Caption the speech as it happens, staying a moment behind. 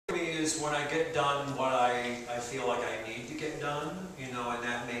is when I get done what I feel like I need to get done, you know, and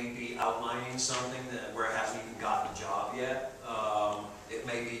that may be outlining something that where I haven't even gotten a job yet. It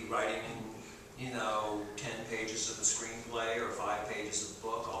may be writing, you know, 10 pages of a screenplay or 5 pages of a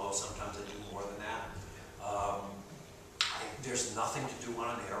book, although sometimes I do more than that. There's nothing to do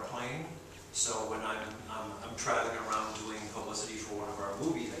on an airplane, so when I'm traveling around doing publicity for one of our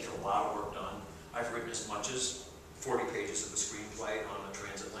movies, I get a lot of work done. I've written as much as 40 pages of a screenplay on a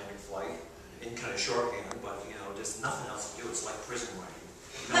transatlantic flight in kind of shorthand, but you know, there's nothing else to do. It's like prison writing.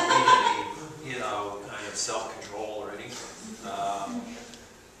 You don't need any, you know, kind of self-control or anything.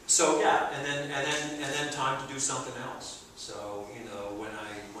 So yeah, and then time to do something else. So you know, when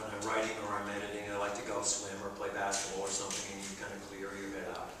I'm writing or I'm editing, I like to go swim or play basketball or something, and you kind of clear your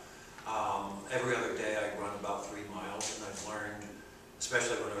head out. Every other day I run about 3 miles, and I've learned,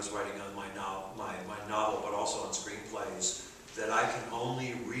 especially when I was writing on my novel, but also on screenplays, that I can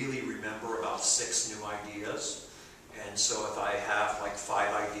only really remember about 6 new ideas. And so if I have like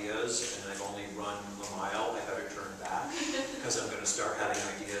 5 ideas and I've only run a mile, I better turn back, because I'm going to start having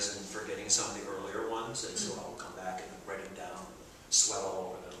ideas and forgetting some of the earlier ones, and so I'll come back and write them down, sweat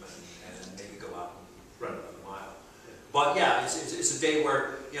all over them, and maybe go out and run another mile. But yeah, it's a day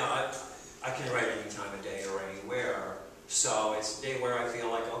where, you know, I can write any time of day or anywhere. So it's a day where I feel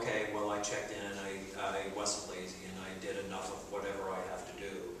like, okay, well, I checked in and I wasn't lazy and I did enough of whatever I have to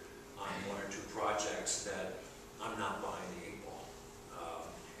do on 1 or 2 projects that I'm not behind the 8 ball.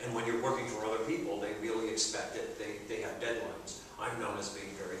 And when you're working for other people, they really expect it. They have deadlines. I'm known as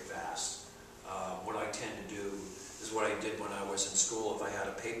being very fast. What I tend to do is what I did when I was in school. If I had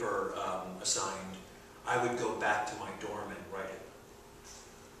a paper assigned, I would go back to my dorm and write it.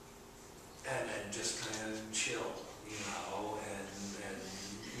 And just kind of chill. You know, and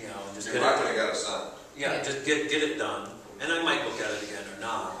you know, just you're not going to get it done. Yeah, just get it done, and I might look at it again or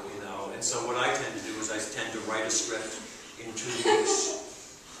not, you know. And so what I tend to do is I tend to write a script in 2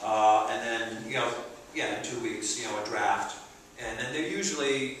 weeks, and then in 2 weeks, you know, a draft, and then they're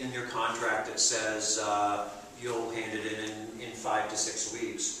usually in your contract it says you'll hand it in 5 to 6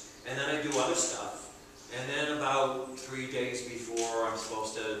 weeks, and then I do other stuff, and then about 3 days before I'm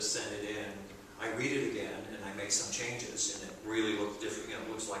supposed to send it in, I read it again and I make some changes, and it really looks different. You know,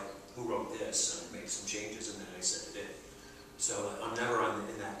 it looks like, who wrote this? And I make some changes and then I send it in. So I'm never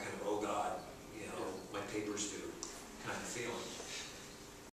in that kind of, oh God, you know, my paper's due kind of feeling.